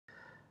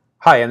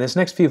Hi, in this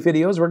next few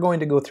videos we're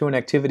going to go through an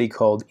activity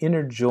called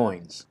inner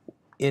joins.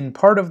 In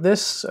part of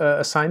this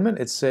assignment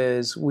it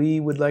says we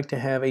would like to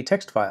have a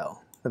text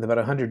file with about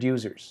 100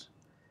 users.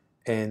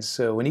 And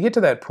so when you get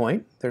to that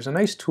point, there's a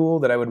nice tool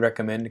that I would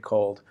recommend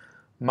called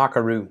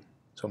Macaroo.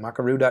 So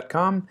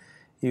macaroo.com,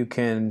 you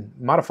can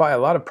modify a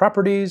lot of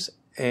properties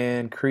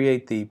and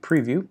create the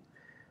preview.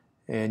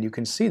 And you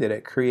can see that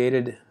it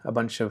created a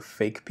bunch of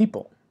fake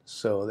people.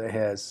 So it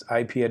has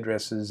IP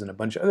addresses and a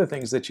bunch of other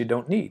things that you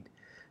don't need.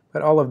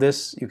 But all of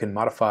this you can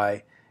modify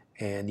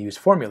and use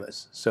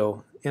formulas.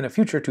 So in a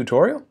future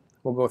tutorial,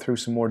 we'll go through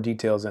some more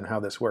details on how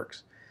this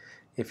works.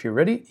 If you're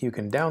ready, you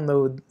can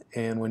download,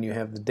 and when you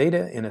have the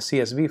data in a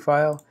CSV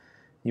file,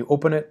 you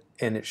open it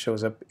and it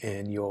shows up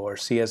in your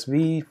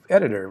CSV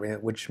editor,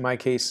 which in my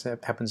case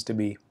happens to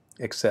be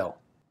Excel.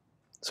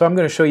 So I'm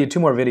going to show you two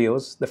more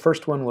videos. The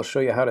first one will show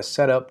you how to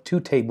set up two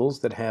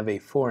tables that have a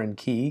foreign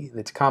key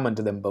that's common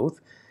to them both.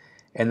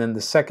 And then the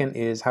second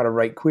is how to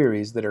write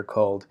queries that are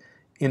called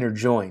inner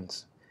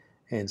joins.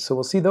 And so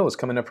we'll see those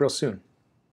coming up real soon.